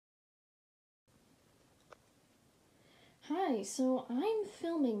Hi, so I'm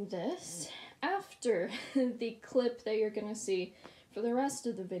filming this after the clip that you're gonna see for the rest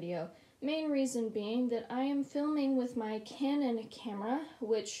of the video. Main reason being that I am filming with my Canon camera,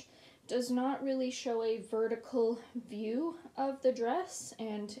 which does not really show a vertical view of the dress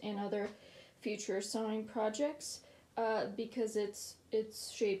and in other future sewing projects because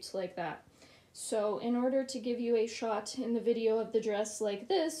it's shaped like that. So in order to give you a shot in the video of the dress like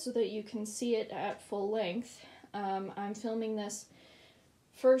this so that you can see it at full length, I'm filming this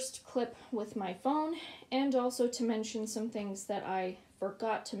first clip with my phone, and also to mention some things that I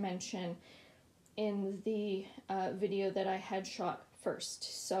forgot to mention in the video that I had shot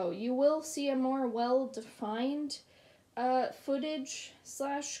first. So you will see a more well-defined footage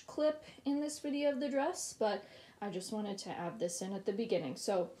 / clip in this video of the dress, but I just wanted to add this in at the beginning.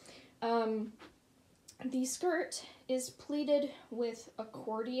 So the skirt is pleated with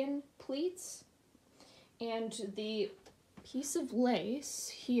accordion pleats, and the piece of lace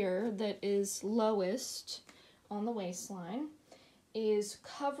here that is lowest on the waistline is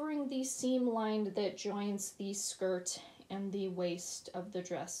covering the seam line that joins the skirt and the waist of the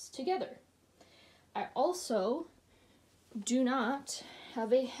dress together. I also do not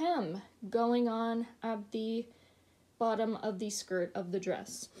have a hem going on at the bottom of the skirt of the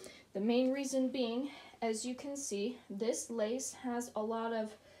dress. The main reason being, as you can see, this lace has a lot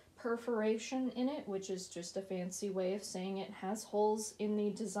of perforation in it, which is just a fancy way of saying it has holes in the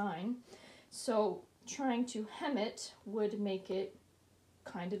design. So trying to hem it would make it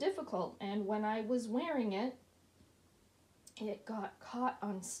kind of difficult, and when I was wearing it, it got caught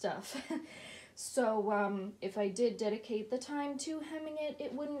on stuff. So if I did dedicate the time to hemming it,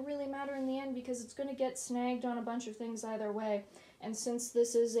 it wouldn't really matter in the end because it's going to get snagged on a bunch of things either way. And since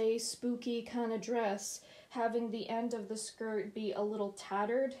this is a spooky kind of dress, having the end of the skirt be a little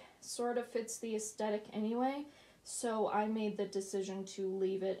tattered sort of fits the aesthetic anyway, so I made the decision to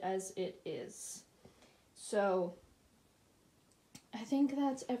leave it as it is. So I think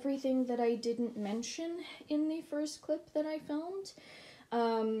that's everything that I didn't mention in the first clip that I filmed.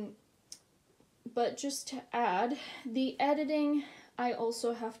 But just to add, the editing I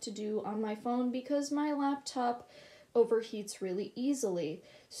also have to do on my phone because my laptop overheats really easily.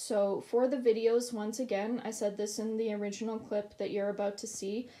 So for the videos, once again, I said this in the original clip that you're about to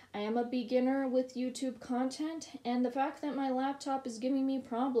see, I am a beginner with YouTube content, and the fact that my laptop is giving me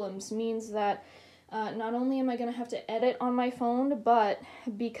problems means that not only am I going to have to edit on my phone, but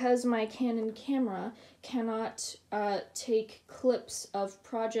because my Canon camera cannot take clips of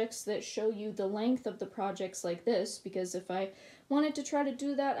projects that show you the length of the projects like this, because if I wanted to try to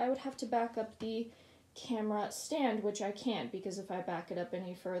do that, I would have to back up the camera stand, which I can't, because if I back it up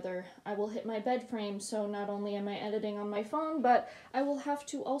any further, I will hit my bed frame. So not only am I editing on my phone, but I will have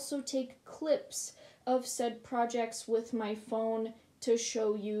to also take clips of said projects with my phone to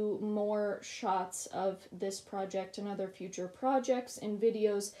show you more shots of this project and other future projects and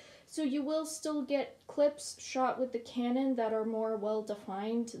videos. So you will still get clips shot with the Canon that are more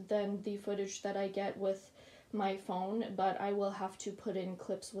well-defined than the footage that I get with my phone, but I will have to put in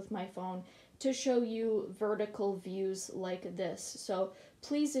clips with my phone to show you vertical views like this. So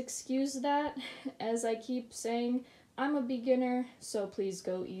please excuse that. As I keep saying, I'm a beginner, so please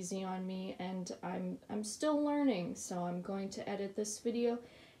go easy on me, and I'm still learning, so I'm going to edit this video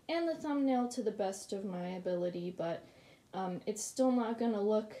and the thumbnail to the best of my ability, but it's still not going to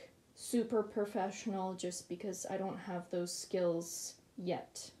look super professional just because I don't have those skills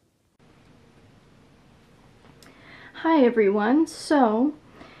yet. Hi everyone, so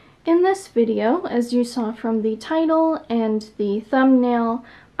in this video, as you saw from the title and the thumbnail,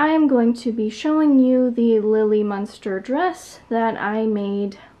 I am going to be showing you the Lily Munster dress that I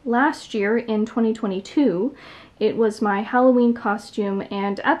made last year in 2022. It was my Halloween costume,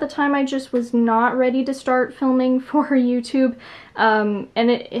 and at the time I just was not ready to start filming for YouTube, and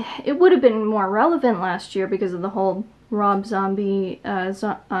it would have been more relevant last year because of the whole Rob Zombie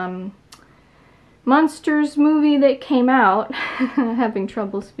Monsters movie that came out. Having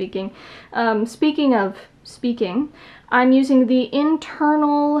trouble speaking. Speaking of speaking, I'm using the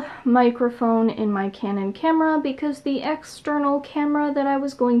internal microphone in my Canon camera because the external camera that I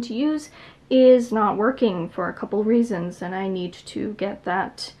was going to use is not working for a couple reasons, and I need to get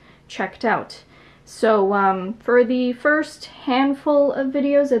that checked out. So for the first handful of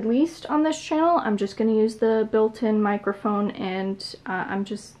videos, at least on this channel, I'm just going to use the built-in microphone, and I'm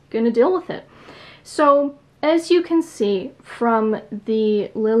just going to deal with it. So as you can see from the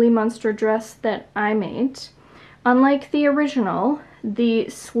Lily Munster dress that I made, unlike the original, the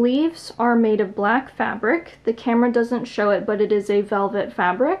sleeves are made of black fabric. The camera doesn't show it, but it is a velvet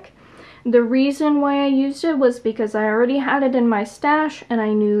fabric. The reason why I used it was because I already had it in my stash and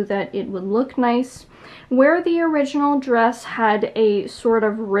I knew that it would look nice. Where the original dress had a sort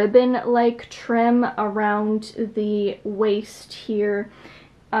of ribbon-like trim around the waist here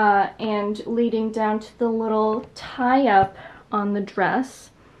and leading down to the little tie-up on the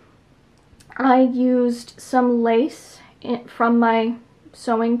dress, I used some lace from my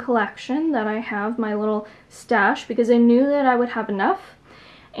sewing collection that I have, my little stash, because I knew that I would have enough.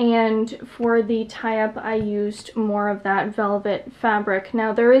 And for the tie-up, I used more of that velvet fabric.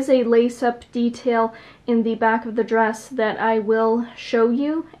 Now, there is a lace-up detail in the back of the dress that I will show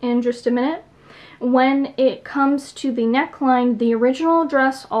you in just a minute. When it comes to the neckline, the original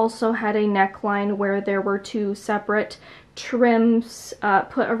dress also had a neckline where there were two separate trims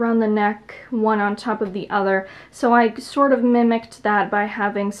put around the neck, one on top of the other. So I sort of mimicked that by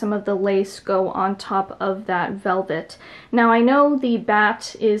having some of the lace go on top of that velvet. Now I know the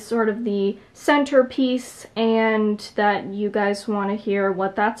bat is sort of the centerpiece and that you guys want to hear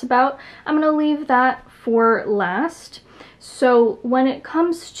what that's about. I'm going to leave that for last. So when it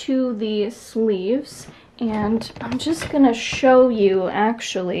comes to the sleeves, and I'm just going to show you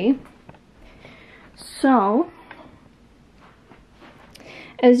actually. So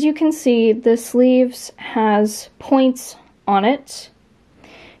as you can see, the sleeves has points on it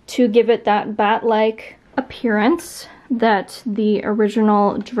to give it that bat-like appearance that the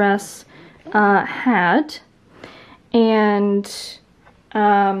original dress had. And,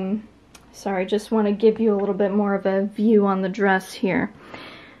 sorry, just want to give you a little bit more of a view on the dress here.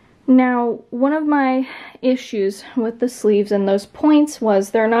 Now, one of my issues with the sleeves and those points was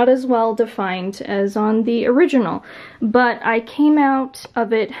they're not as well defined as on the original, but I came out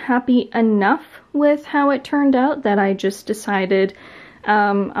of it happy enough with how it turned out that I just decided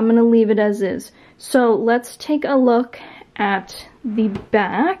I'm going to leave it as is. So let's take a look at the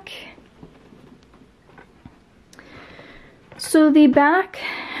back. So the back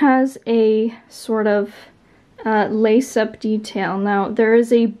has a sort of lace-up detail. Now there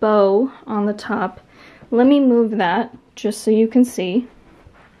is a bow on the top. Let me move that just so you can see.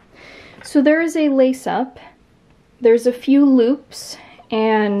 So there is a lace-up. There's a few loops,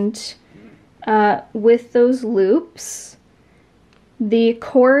 and with those loops, the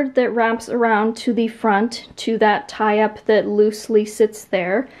cord that wraps around to the front to that tie-up that loosely sits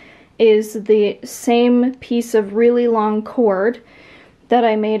there is the same piece of really long cord that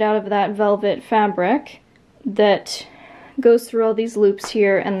I made out of that velvet fabric that goes through all these loops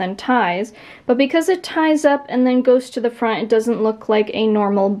here and then ties. But because it ties up and then goes to the front, it doesn't look like a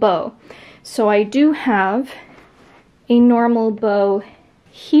normal bow. So I do have a normal bow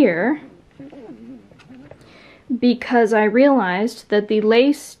here because I realized that the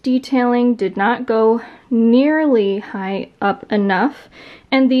lace detailing did not go nearly high up enough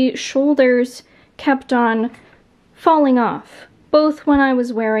and the shoulders kept on falling off, both when I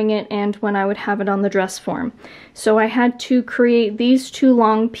was wearing it and when I would have it on the dress form. So I had to create these two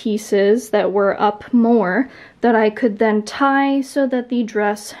long pieces that were up more that I could then tie so that the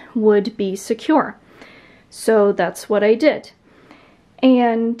dress would be secure. So that's what I did.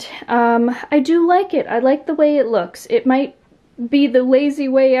 And I do like it. I like the way it looks. It might be the lazy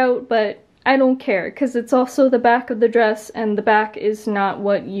way out, but I don't care because it's also the back of the dress and the back is not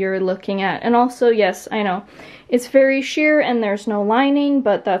what you're looking at. And also, yes, I know, it's very sheer and there's no lining,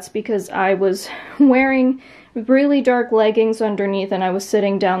 but that's because I was wearing really dark leggings underneath and I was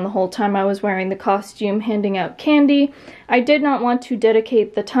sitting down the whole time I was wearing the costume, handing out candy. I did not want to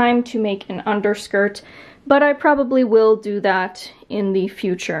dedicate the time to make an underskirt, but I probably will do that in the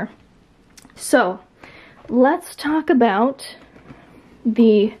future. So, let's talk about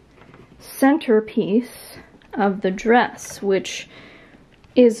the centerpiece of the dress, which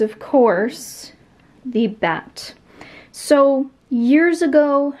is, of course, the bat. So, years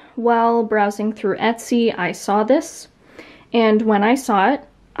ago, while browsing through Etsy, I saw this, and when I saw it,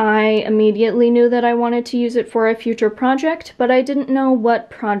 I immediately knew that I wanted to use it for a future project, but I didn't know what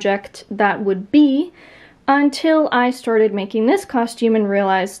project that would be until I started making this costume and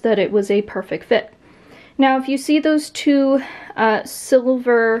realized that it was a perfect fit. Now, if you see those two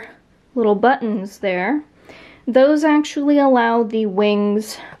silver little buttons there, those actually allow the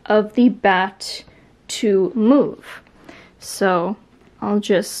wings of the bat to move. So I'll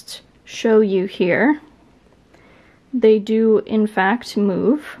just show you here. They do in fact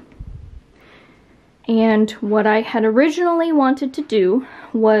move. And what I had originally wanted to do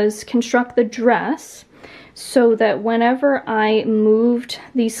was construct the dress so that whenever I moved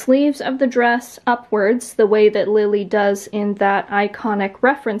the sleeves of the dress upwards, the way that Lily does in that iconic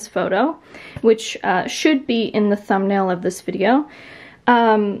reference photo, which should be in the thumbnail of this video,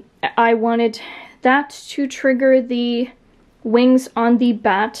 I wanted that to trigger the wings on the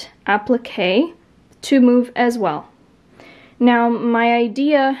bat applique to move as well. Now, my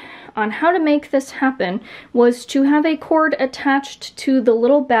idea on how to make this happen was to have a cord attached to the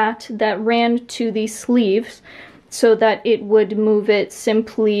little bat that ran to the sleeves so that it would move it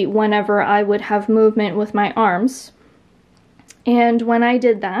simply whenever I would have movement with my arms. And when I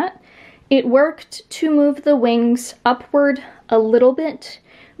did that, it worked to move the wings upward a little bit,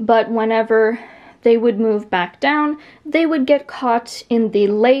 but whenever they would move back down, they would get caught in the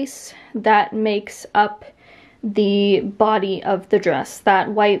lace that makes up the body of the dress, that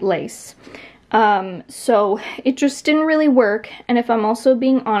white lace. So it just didn't really work, and if I'm also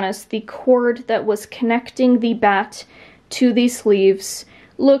being honest, the cord that was connecting the bat to the sleeves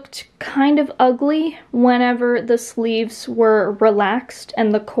looked kind of ugly whenever the sleeves were relaxed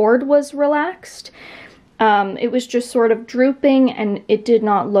and the cord was relaxed. It was just sort of drooping and it did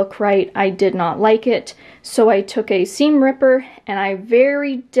not look right. I did not like it. So I took a seam ripper and I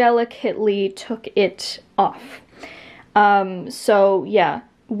very delicately took it off. So yeah,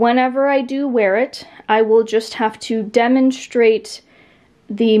 whenever I do wear it, I will just have to demonstrate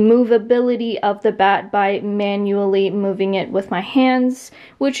the movability of the bat by manually moving it with my hands,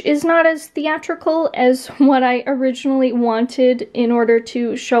 which is not as theatrical as what I originally wanted in order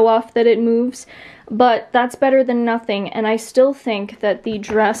to show off that it moves, but that's better than nothing, and I still think that the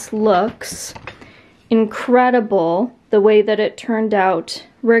dress looks incredible the way that it turned out,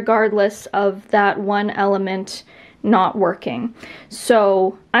 regardless of that one element not working.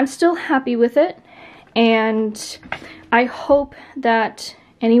 So I'm still happy with it, and I hope that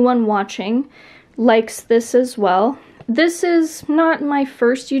anyone watching likes this as well. This is not my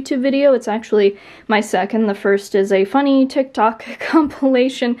first YouTube video, it's actually my second. The first is a funny TikTok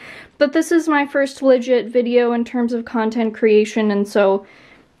compilation, but this is my first legit video in terms of content creation, and so,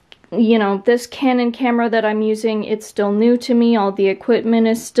 you know, this Canon camera that I'm using, it's still new to me, all the equipment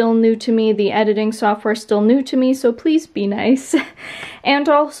is still new to me, the editing software is still new to me, so please be nice. And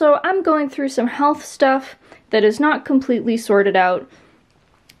also, I'm going through some health stuff that is not completely sorted out,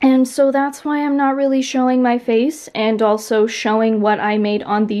 and so that's why I'm not really showing my face, and also showing what I made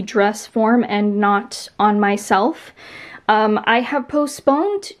on the dress form and not on myself. I have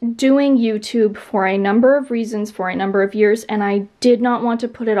postponed doing YouTube for a number of reasons for a number of years, and I did not want to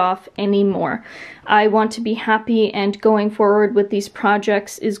put it off anymore. I want to be happy, and going forward with these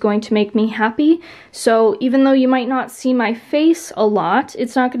projects is going to make me happy. So even though you might not see my face a lot,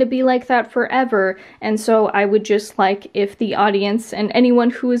 it's not going to be like that forever. And so I would just like if the audience and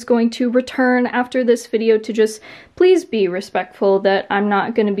anyone who is going to return after this video to just please be respectful that I'm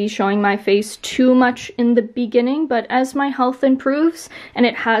not going to be showing my face too much in the beginning, but as my health improves, and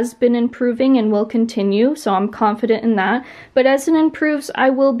it has been improving and will continue, so I'm confident in that, but as it improves,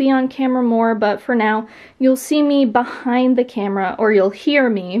 I will be on camera more, but for now, you'll see me behind the camera, or you'll hear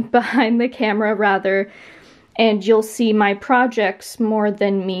me behind the camera rather, and you'll see my projects more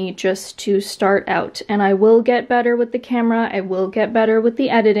than me just to start out. And I will get better with the camera, I will get better with the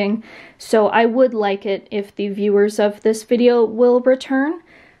editing, so I would like it if the viewers of this video will return.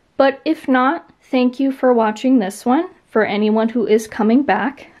 But if not, thank you for watching this one. For anyone who is coming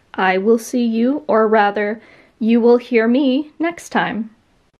back, I will see you, or rather, you will hear me next time.